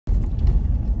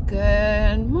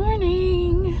Good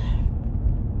morning.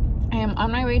 I am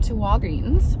on my way to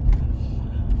Walgreens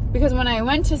because when I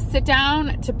went to sit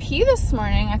down to pee this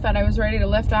morning, I thought I was ready to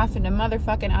lift off into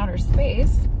motherfucking outer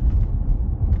space,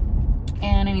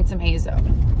 and I need some Azo.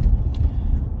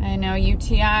 I know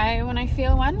UTI when I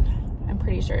feel one. I'm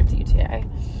pretty sure it's UTI.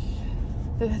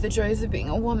 The joys of being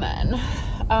a woman.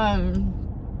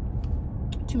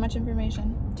 Too much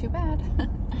information. Too bad.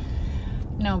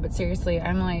 No, but seriously,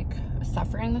 I'm like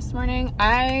suffering this morning.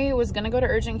 I was gonna go to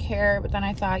urgent care, but then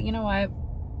I thought, you know what?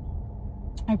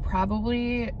 I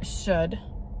probably should,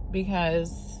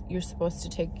 because you're supposed to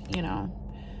take, you know,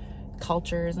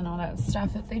 cultures and all that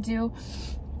stuff that they do.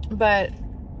 But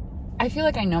I feel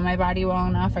like I know my body well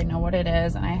enough. I know what it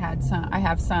is, and I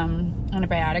have some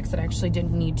antibiotics that I actually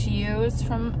didn't need to use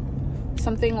from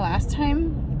something last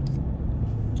time.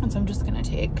 And so I'm just gonna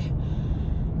take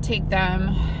them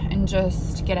and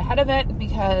just get ahead of it,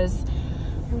 because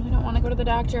I really don't want to go to the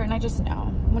doctor, and I just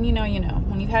know. When you know, you know.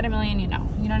 When you've had a million, you know.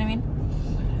 You know what I mean?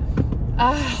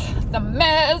 The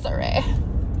misery.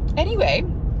 Anyway,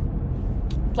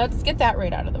 let's get that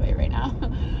right out of the way right now.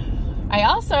 I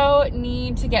also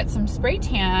need to get some spray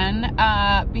tan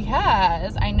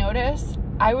because I noticed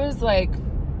I was like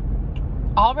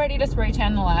all ready to spray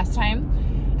tan the last time.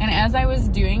 And as I was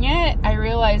doing it, I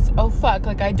realized, oh fuck,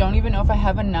 like I don't even know if I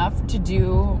have enough to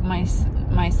do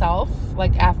myself,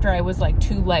 like after I was like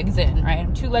 2 legs in, right?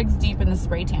 I'm 2 legs deep in the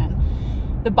spray tan.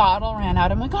 The bottle ran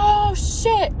out. I'm like, oh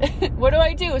shit, what do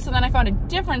I do? So then I found a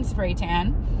different spray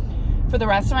tan for the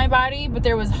rest of my body, but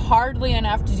there was hardly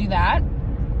enough to do that.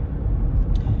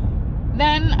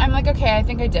 Then I'm like, okay, I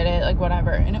think I did it, like whatever.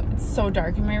 And it's so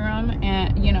dark in my room,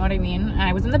 and you know what I mean? And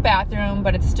I was in the bathroom,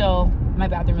 but it's still, my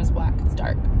bathroom is black, it's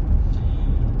dark,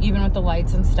 even with the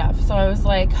lights and stuff. So I was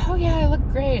like, oh yeah, I look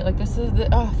great. Like this is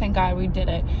oh, thank God we did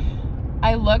it.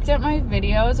 I looked at my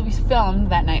videos we filmed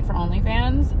that night for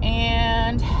OnlyFans,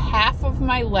 and half of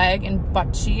my leg and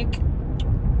butt cheek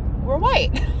were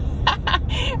white.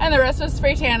 And the rest was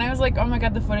spray tan. I was like, oh my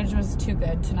God, the footage was too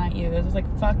good to not use. I was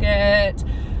like, fuck it.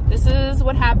 This is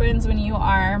what happens when you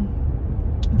are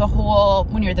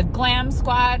when you're the glam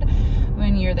squad,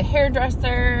 when you're the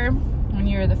hairdresser, when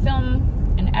you're the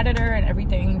film and editor and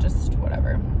everything, just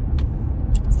whatever.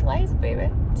 It's life, baby.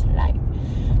 It's life.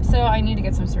 So I need to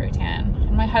get some spray tan.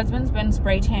 And my husband's been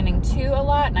spray tanning too a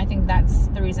lot, and I think that's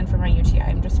the reason for my UTI.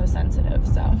 I'm just so sensitive,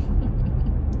 so.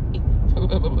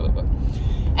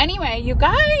 Anyway, you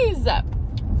guys,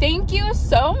 thank you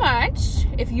so much.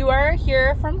 If you are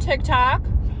here from TikTok,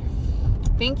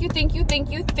 thank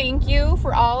you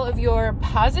for all of your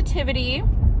positivity.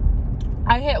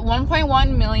 I hit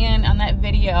 1.1 million on that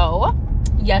video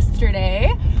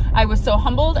yesterday. I was so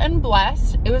humbled and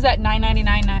blessed. It was at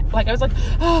 $9.99. Like I was like,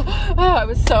 oh, I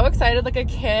was so excited, like a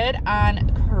kid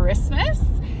on Christmas.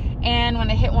 And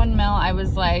when I hit 1 mil, I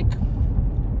was like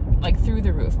through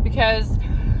the roof, because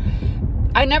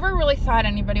I never really thought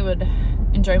anybody would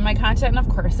enjoy my content. And of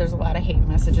course, there's a lot of hate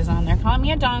messages on there calling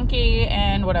me a donkey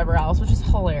and whatever else, which is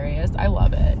hilarious. I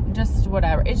love it. Just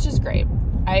whatever. It's just great.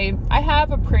 I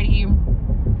have a pretty,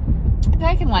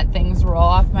 I can let things roll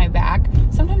off my back.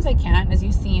 Sometimes I can't, as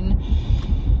you've seen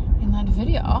in that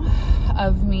video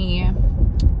of me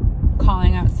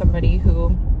calling out somebody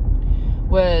who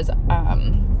was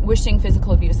wishing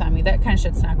physical abuse on me. That kind of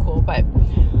shit's not cool, but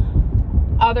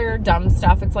other dumb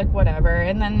stuff, it's like whatever.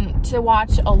 And then to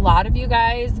watch a lot of you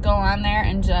guys go on there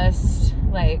and just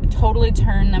like totally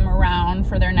turn them around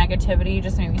for their negativity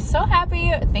just made me so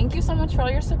happy. Thank you so much for all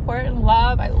your support and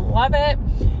love. I love it.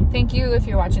 Thank you if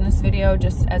you're watching this video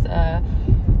just as a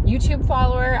YouTube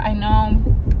follower. I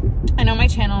know my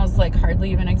channel is like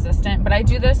hardly even existent, but I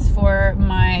do this for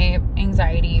my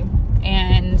anxiety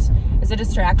and as a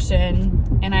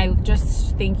distraction. And I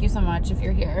just thank you so much if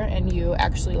you're here and you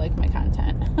actually like my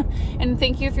content. And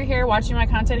thank you if you're here watching my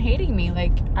content hating me.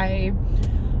 Like, I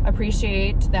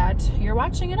appreciate that you're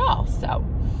watching it all. So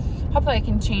hopefully I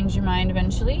can change your mind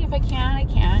eventually. If I can, I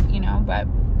can, you know, but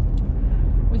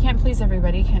we can't please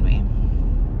everybody, can we?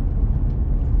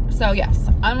 So yes,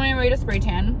 on my way to spray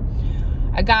tan,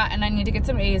 and I need to get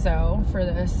some Azo for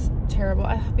this terrible,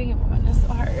 being a woman is so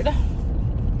hard.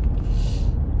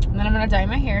 And then I'm gonna dye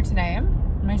my hair today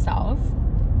myself,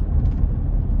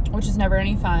 which is never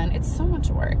any fun. It's so much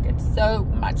work. It's so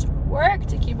much work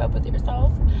to keep up with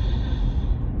yourself.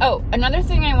 Oh, another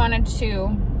thing I wanted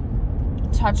to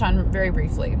touch on very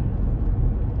briefly.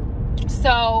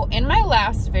 So in my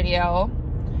last video,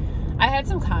 I had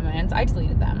some comments. I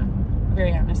deleted them,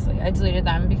 very honestly. I deleted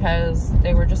them because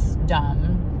they were just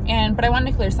dumb. But I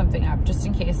wanted to clear something up just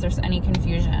in case there's any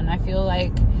confusion. I feel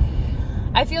like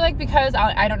because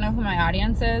I don't know who my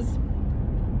audience is,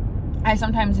 I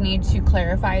sometimes need to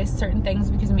clarify certain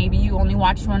things because maybe you only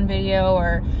watched one video,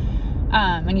 or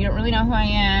and you don't really know who I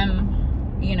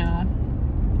am. You know,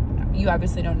 you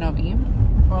obviously don't know me.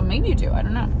 Well, maybe you do, I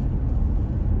don't know.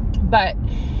 But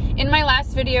in my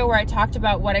last video where I talked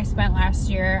about what I spent last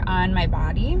year on my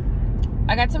body,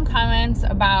 I got some comments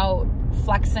about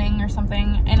flexing or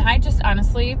something, and I just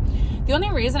honestly, the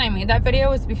only reason I made that video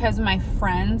was because my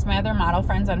friends, my other model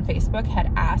friends on Facebook,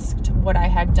 had asked what I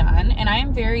had done, and I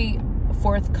am very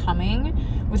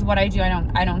forthcoming with what I do.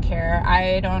 I don't care.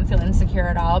 I don't feel insecure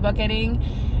at all about getting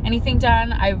anything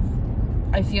done.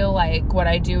 I feel like what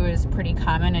I do is pretty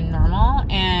common and normal,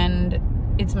 and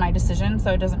it's my decision,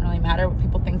 so it doesn't really matter what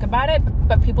people think about it.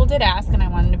 But people did ask, and I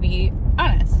wanted to be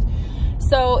honest.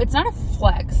 So it's not a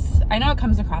flex. I know it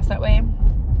comes across that way,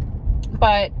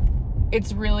 but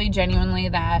it's really genuinely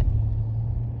that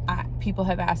people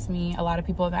have asked me, a lot of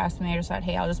people have asked me. I just thought,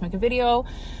 hey, I'll just make a video.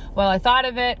 Well, I thought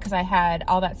of it because I had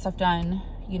all that stuff done,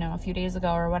 you know, a few days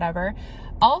ago or whatever.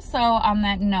 Also, on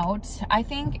that note, I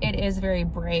think it is very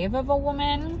brave of a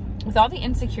woman with all the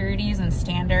insecurities and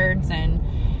standards and,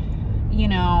 you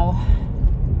know,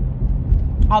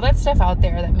 all that stuff out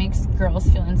there that makes girls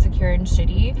feel insecure and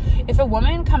shitty. If a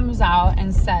woman comes out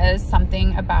and says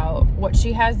something about what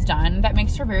she has done, that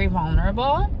makes her very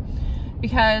vulnerable,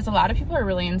 because a lot of people are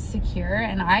really insecure,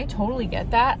 and I totally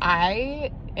get that.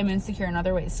 I am insecure in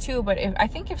other ways too, but I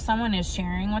think if someone is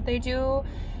sharing what they do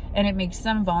and it makes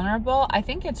them vulnerable, I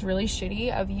think it's really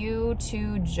shitty of you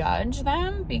to judge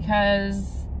them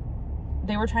because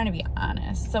they were trying to be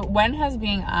honest. So when has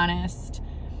being honest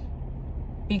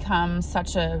become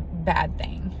such a bad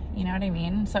thing? You know what I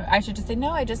mean? So I should just say,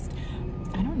 no, I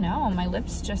don't know. My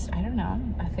lips just, I don't know.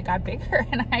 I think got bigger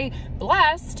and I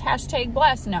blessed, hashtag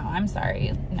blessed. No, I'm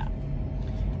sorry. No,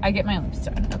 I get my lips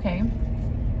done. Okay.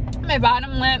 My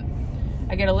bottom lip,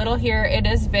 I get a little here. It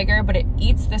is bigger, but it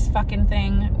eats this fucking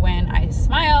thing when I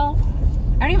smile.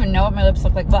 I don't even know what my lips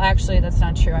look like. Well, actually, that's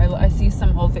not true. I see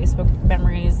some old Facebook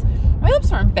memories. My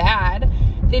lips weren't bad.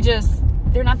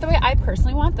 They're not the way I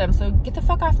personally want them. So get the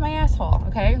fuck off my asshole.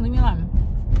 Okay. Leave me alone.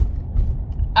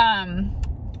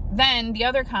 Then the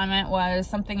other comment was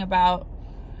something about,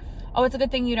 oh, it's a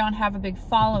good thing you don't have a big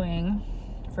following.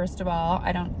 First of all,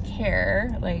 I don't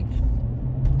care. Like,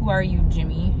 who are you,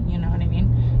 Jimmy? You know what I mean?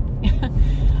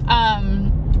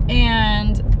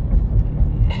 And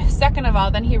second of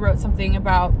all, then he wrote something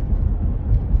about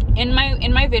in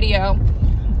my video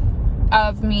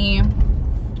of me.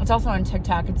 It's also on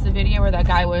TikTok. It's the video where that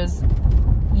guy was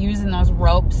using those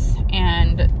ropes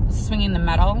and swinging the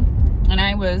metal. And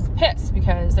I was pissed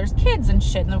because there's kids and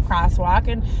shit in the crosswalk,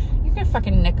 and you're gonna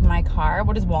fucking nick my car.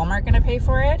 What is Walmart gonna pay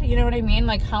for it? You know what I mean?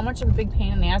 Like, how much of a big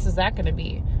pain in the ass is that gonna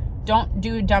be? Don't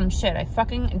do dumb shit. I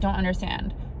fucking don't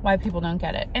understand why people don't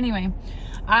get it. Anyway,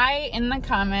 in the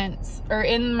comments, or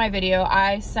in my video,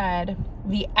 I said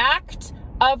the act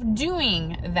of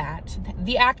doing that,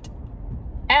 the act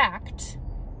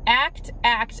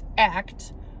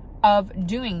of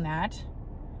doing that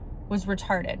was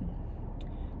retarded.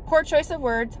 Poor choice of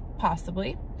words,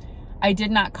 possibly. I did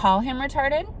not call him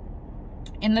retarded.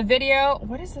 In the video,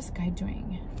 what is this guy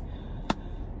doing?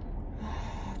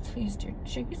 Please, dear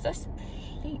Jesus,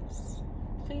 please.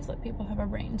 Please let people have a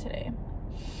brain today.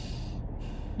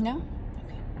 No?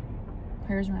 Okay.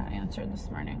 Prayers were not answered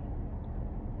this morning.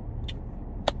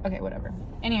 Okay, whatever.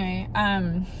 Anyway,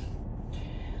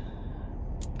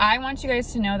 I want you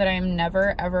guys to know that I am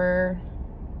never, ever,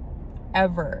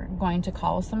 ever going to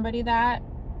call somebody that.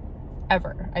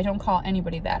 Ever. I don't call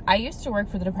anybody that. I used to work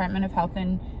for the Department of Health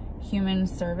and Human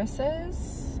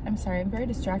Services. I'm sorry, I'm very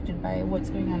distracted by what's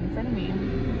going on in front of me.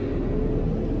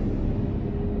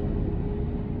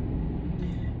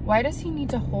 Why does he need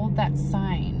to hold that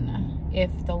sign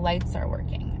if the lights are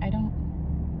working? I don't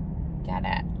get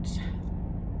it.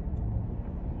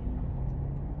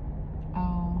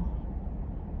 Oh.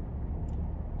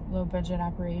 Low budget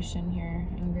operation here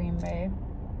in Green Bay.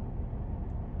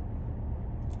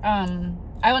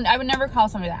 I would never call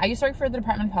somebody that. I used to work for the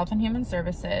Department of Health and Human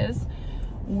Services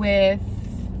with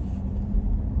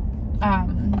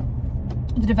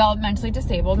the developmentally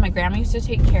disabled. My grandma used to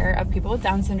take care of people with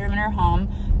Down syndrome in her home.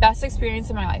 Best experience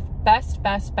of my life.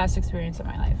 Best experience of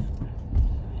my life.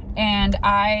 And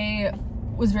I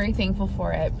was very thankful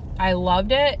for it. I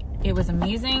loved it. It was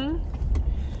amazing.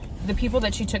 The people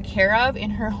that she took care of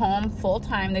in her home full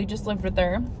time, they just lived with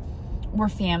her, were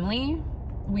family.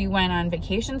 We went on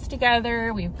vacations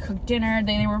together. We cooked dinner.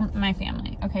 They were my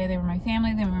family. Okay, they were my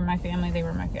family. They were my family. They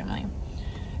were my family.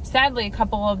 Sadly, a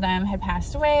couple of them had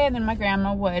passed away, and then my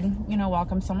grandma would, you know,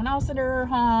 welcome someone else into her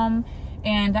home,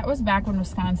 And that was back when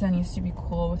Wisconsin used to be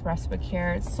cool with respite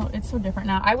care. It's so different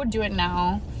now. I would do it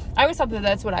now. I always thought that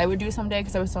that's what I would do someday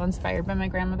because I was so inspired by my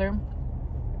grandmother.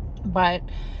 But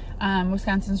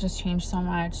Wisconsin's just changed so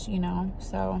much, you know,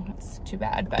 so it's too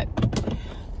bad. But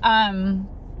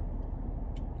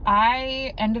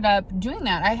I ended up doing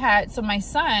that. So my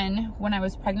son, when I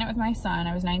was pregnant with my son,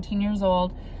 I was 19 years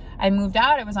old. I moved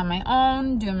out. I was on my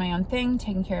own, doing my own thing,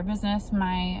 taking care of business.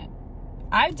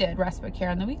 I did respite care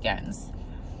on the weekends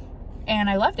and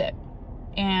I loved it.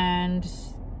 And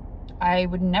I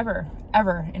would never,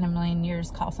 ever in a million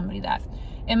years call somebody that.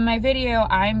 In my video,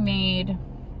 I made,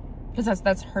 because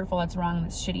that's hurtful, that's wrong,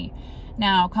 that's shitty.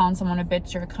 Now, calling someone a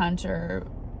bitch or a cunt or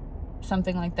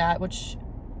something like that, which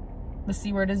the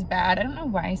C word is bad. I don't know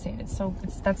why I say it.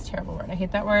 That's a terrible word. I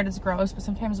hate that word. It's gross, but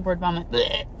sometimes word vomit,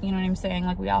 bleh, you know what I'm saying?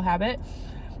 Like, we all have it.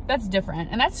 That's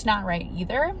different. And that's not right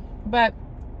either. But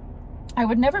I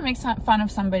would never make fun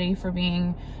of somebody for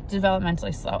being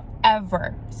developmentally slow,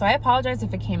 ever. So I apologize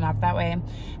if it came off that way,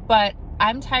 but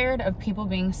I'm tired of people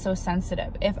being so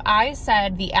sensitive. If I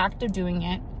said the act of doing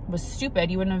it was stupid,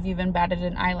 you wouldn't have even batted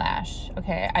an eyelash,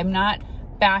 okay? I'm not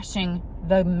bashing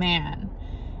the man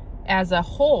as a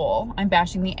whole. I'm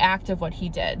bashing the act of what he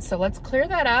did. So let's clear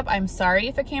that up. I'm sorry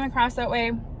if it came across that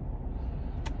way.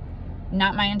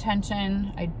 Not my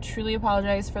intention. I truly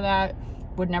apologize for that.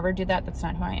 Would never do that. That's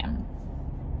not who I am.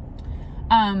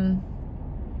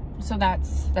 So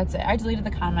that's it. I deleted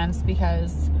the comments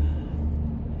because,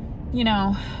 you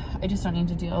know, I just don't need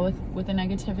to deal with the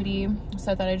negativity.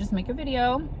 So I thought I'd just make a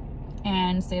video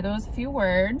and say those few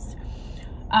words.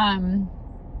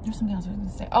 There's something else I was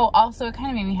gonna say. Oh, also it kind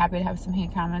of made me happy to have some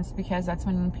hate comments because that's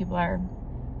when people are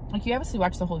like, you obviously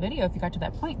watched the whole video if you got to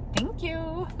that point. Thank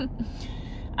you.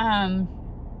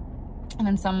 And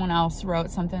then someone else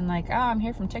wrote something like, oh, I'm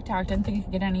here from TikTok. Didn't think it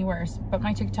could get any worse. But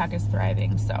my TikTok is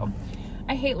thriving. So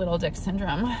I hate little dick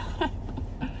syndrome.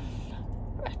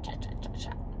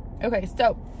 Okay,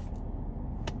 so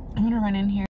I'm going to run in here.